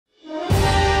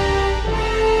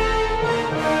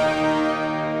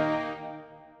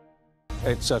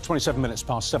It's 27 minutes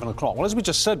past 7 o'clock. Well, as we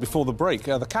just said before the break,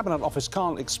 the Cabinet Office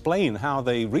can't explain how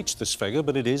they reached this figure,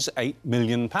 but it is £8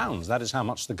 million. That is how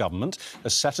much the government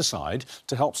has set aside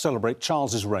to help celebrate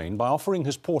Charles's reign by offering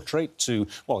his portrait to,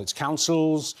 well, its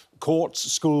councils, courts,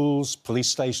 schools, police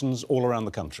stations all around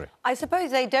the country. I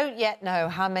suppose they don't yet know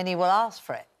how many will ask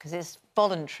for it, because it's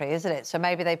voluntary, isn't it? So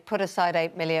maybe they put aside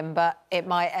 £8 million, but it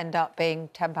might end up being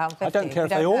 £10.50. I don't care if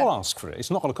they all ask for it. It's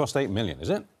not going to cost £8 million, is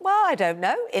it? Well, I don't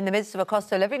know. In the midst of a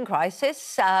cost of living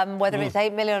crisis, whether it's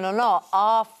 £8 million or not,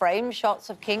 are framed shots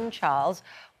of King Charles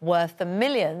worth the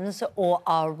millions, or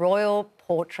are royal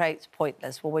portraits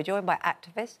pointless? Well, we're joined by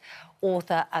activist,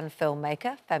 author and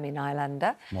filmmaker Femi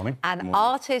Nylander. Morning. And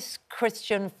artist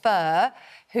Christian Furr,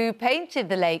 who painted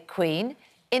the late Queen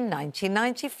in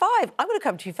 1995. I'm going to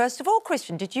come to you first of all,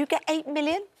 Christian. Did you get £8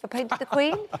 million for painting the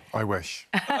Queen? I wish.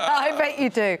 I bet you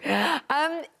do.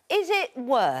 Is it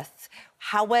worth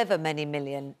however many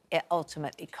million it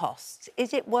ultimately costs?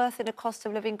 Is it worth, in a cost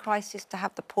of living crisis, to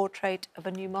have the portrait of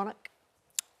a new monarch?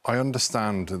 I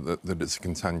understand that it's a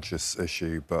contentious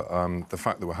issue, but the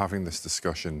fact that we're having this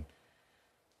discussion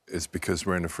is because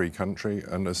we're in a free country,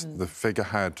 and as the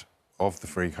figurehead of the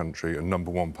free country and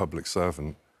 #1 public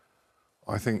servant,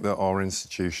 I think that our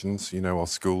institutions, you know, our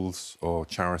schools or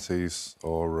charities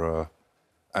or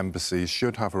embassies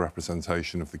should have a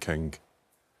representation of the King.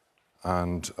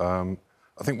 And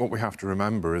I think what we have to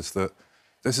remember is that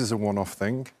this is a one-off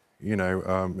thing. You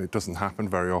know, it doesn't happen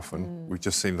very often. We've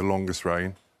just seen the longest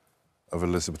reign of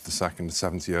Elizabeth II,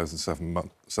 70 years and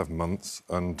 7 months,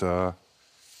 and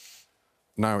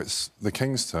now it's the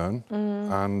King's turn,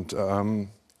 and,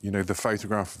 you know, the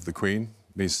photograph of the Queen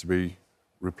needs to be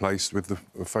replaced with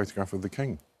the photograph of the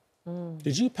King.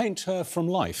 Did you paint her from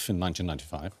life in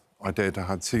 1995? I did. I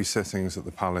had 2 sittings at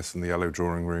the Palace and the Yellow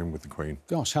Drawing Room with the Queen.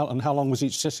 Gosh, how long was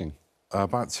each sitting?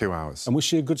 About 2 hours. And was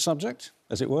she a good subject,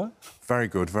 as it were? Very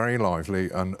good, very lively,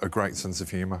 and a great sense of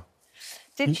humour.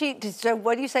 Did she... So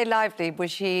when you say lively,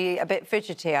 was she a bit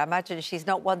fidgety? I imagine she's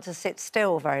not one to sit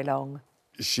still very long.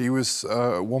 She was...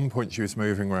 at one point, she was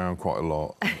moving around quite a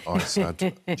lot. I said,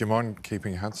 do you mind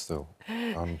keeping your head still?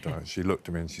 And she looked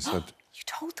at me and she said... You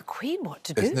told the Queen what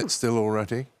to do? Isn't it still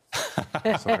already?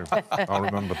 So I'll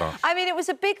remember that. I mean, it was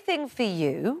a big thing for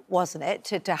you, wasn't it,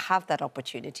 to have that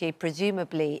opportunity?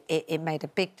 Presumably, it made a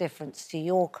big difference to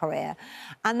your career.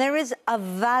 And there is a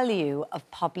value of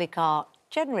public art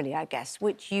generally, I guess,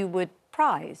 which you would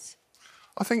prize.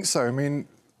 I think so. I mean,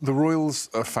 the royals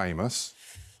are famous,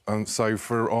 and so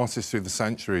for artists through the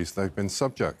centuries, they've been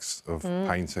subjects of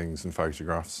paintings and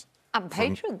photographs. And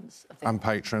patrons. And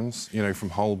patrons. You know, from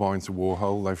Holbein to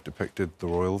Warhol, they've depicted the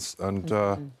royals. And,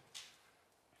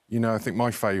 you know, I think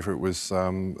my favourite was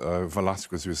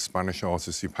Velázquez, who was a Spanish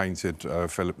artist who painted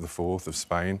Philip IV of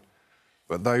Spain.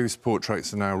 But those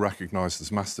portraits are now recognised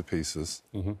as masterpieces.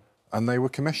 And they were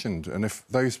commissioned. And if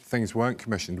those things weren't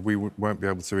commissioned, we won't be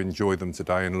able to enjoy them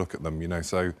today and look at them, you know,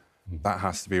 so that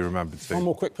has to be remembered too. One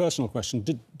more quick personal question.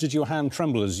 Did your hand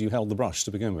tremble as you held the brush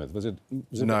to begin with? Was it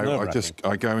No,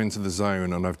 I go into the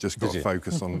zone and I've just got to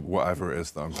focus on whatever it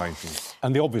is that I'm painting.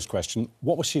 And the obvious question,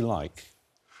 what was she like?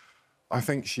 I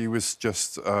think she was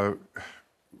just,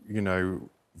 you know,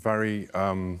 very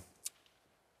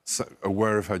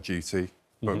aware of her duty,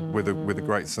 but with a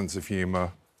great sense of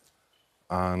humour.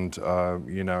 And,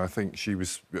 you know, I think she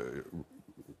was...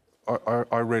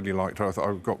 I really liked her.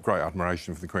 I've got great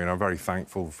admiration for the Queen. I'm very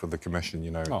thankful for the commission,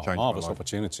 you know. Oh, marvellous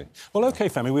opportunity. Well, OK,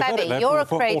 Femi, we've got it there. You're a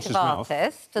creative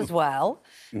artist as well.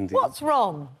 Indeed. What's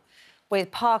wrong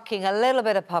with parking a little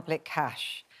bit of public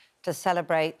cash to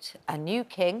celebrate a new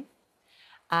king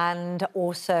and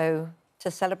also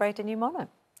to celebrate a new monarch?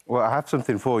 Well, I have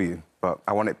something for you, but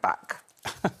I want it back.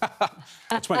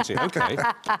 20, OK.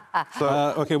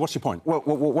 So, OK, what's your point?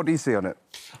 What do you see on it?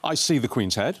 I see the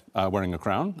Queen's head wearing a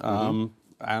crown.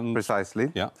 And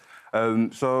Precisely. Yeah.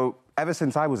 So ever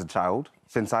since I was a child,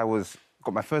 since I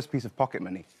got my first piece of pocket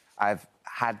money, I've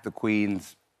had the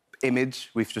Queen's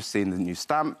image. We've just seen the new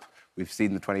stamp. We've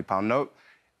seen the £20 note.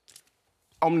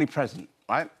 Omnipresent,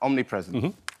 right?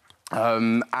 Omnipresent.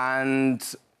 And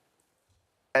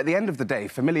at the end of the day,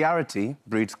 familiarity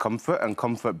breeds comfort, and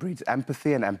comfort breeds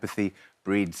empathy, and empathy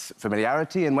breeds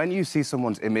familiarity. And when you see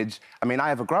someone's image... I mean, I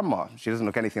have a grandma. She doesn't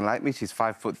look anything like me. She's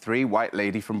 5'3", white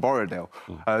lady from Borrowdale.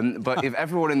 But if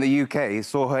everyone in the UK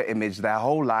saw her image their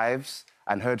whole lives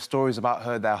and heard stories about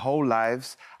her their whole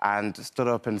lives and stood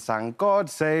up and sang, God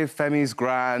save Femi's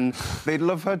gran, they'd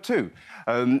love her too.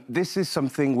 This is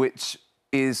something which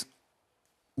is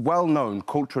well-known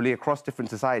culturally across different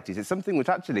societies. It's something which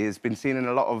actually has been seen in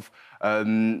a lot of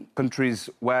countries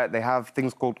where they have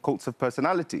things called cults of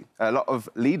personality. A lot of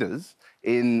leaders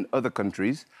in other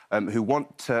countries who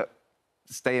want to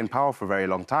stay in power for a very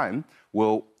long time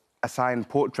will assign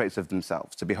portraits of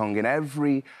themselves to be hung in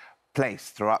every place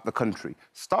throughout the country.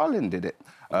 Stalin did it.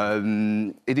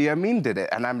 Idi Amin did it.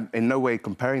 And I'm in no way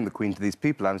comparing the Queen to these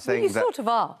people. I'm saying that... You sort of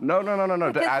are. No.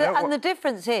 And the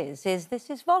difference is this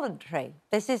is voluntary.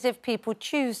 This is if people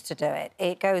choose to do it.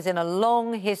 It goes in a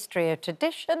long history of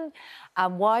tradition.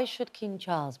 And why should King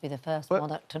Charles be the first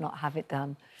monarch to not have it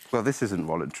done? Well, this isn't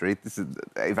voluntary. This is,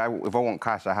 if I want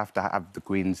cash, I have to have the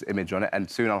Queen's image on it, and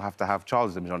soon I'll have to have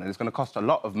Charles' image on it. It's going to cost a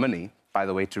lot of money, by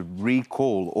the way, to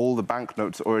recall all the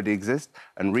banknotes that already exist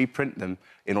and reprint them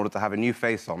in order to have a new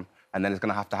face on, and then it's going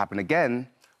to have to happen again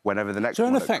whenever the next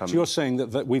one comes. So, in effect, you're saying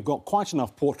that we've got quite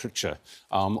enough portraiture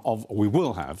we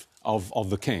will have, of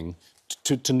the King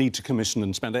to need to commission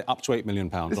and spend up to £8 million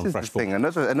on fresh This is the thing.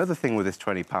 Another thing with this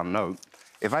 £20 note,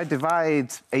 if I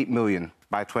divide 8 million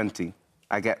by 20,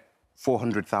 I get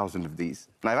 400,000 of these.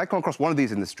 Now, if I come across one of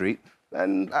these in the street,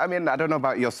 then, I mean, I don't know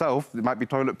about yourself, it might be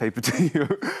toilet paper to you,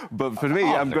 but for me,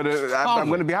 I'm going to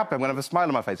be happy, I'm going to have a smile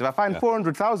on my face. If I find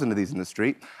 400,000 of these in the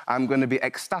street, I'm going to be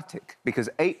ecstatic, because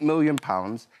 £8 million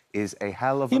is a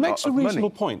hell of a lot of money. He makes a reasonable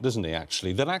point, doesn't he,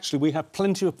 actually, that actually we have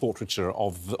plenty of portraiture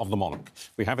of the monarch.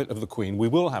 We have it of the Queen, we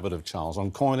will have it of Charles,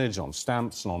 on coinage, on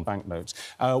stamps and on banknotes.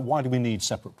 Why do we need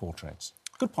separate portraits?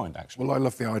 Good point, actually. Well, I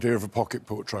love the idea of a pocket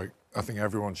portrait. I think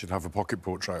everyone should have a pocket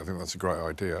portrait. I think that's a great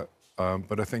idea.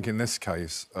 But I think in this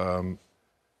case,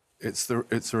 it's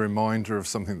a reminder of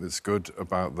something that's good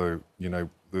about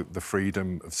the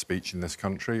freedom of speech in this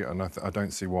country, and I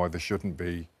don't see why there shouldn't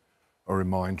be a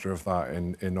reminder of that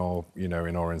in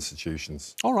our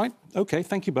institutions. All right, OK,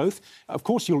 thank you both. Of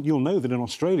course, you'll know that in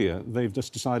Australia they've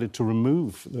just decided to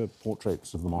remove the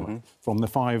portraits of the monarch from the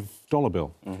 $5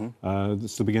 bill.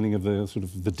 That's the beginning of the sort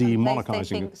of the demonarchising. They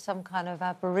think some kind of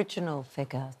Aboriginal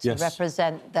figure to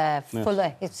represent their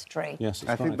fuller history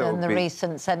than the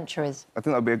recent centuries. I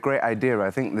think that would be a great idea.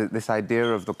 I think that this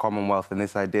idea of the Commonwealth and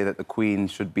this idea that the Queen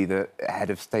should be the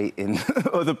head of state in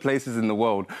other places in the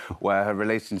world where her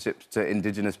relationship to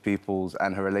Indigenous peoples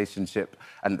and her relationship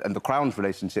and the Crown's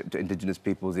relationship to Indigenous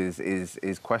peoples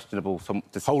is questionable.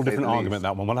 Whole different argument,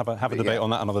 that one. We'll have a debate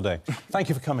on that another day. Thank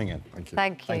you for coming in. Thank you.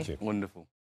 Thank you. Thank you. Wonderful.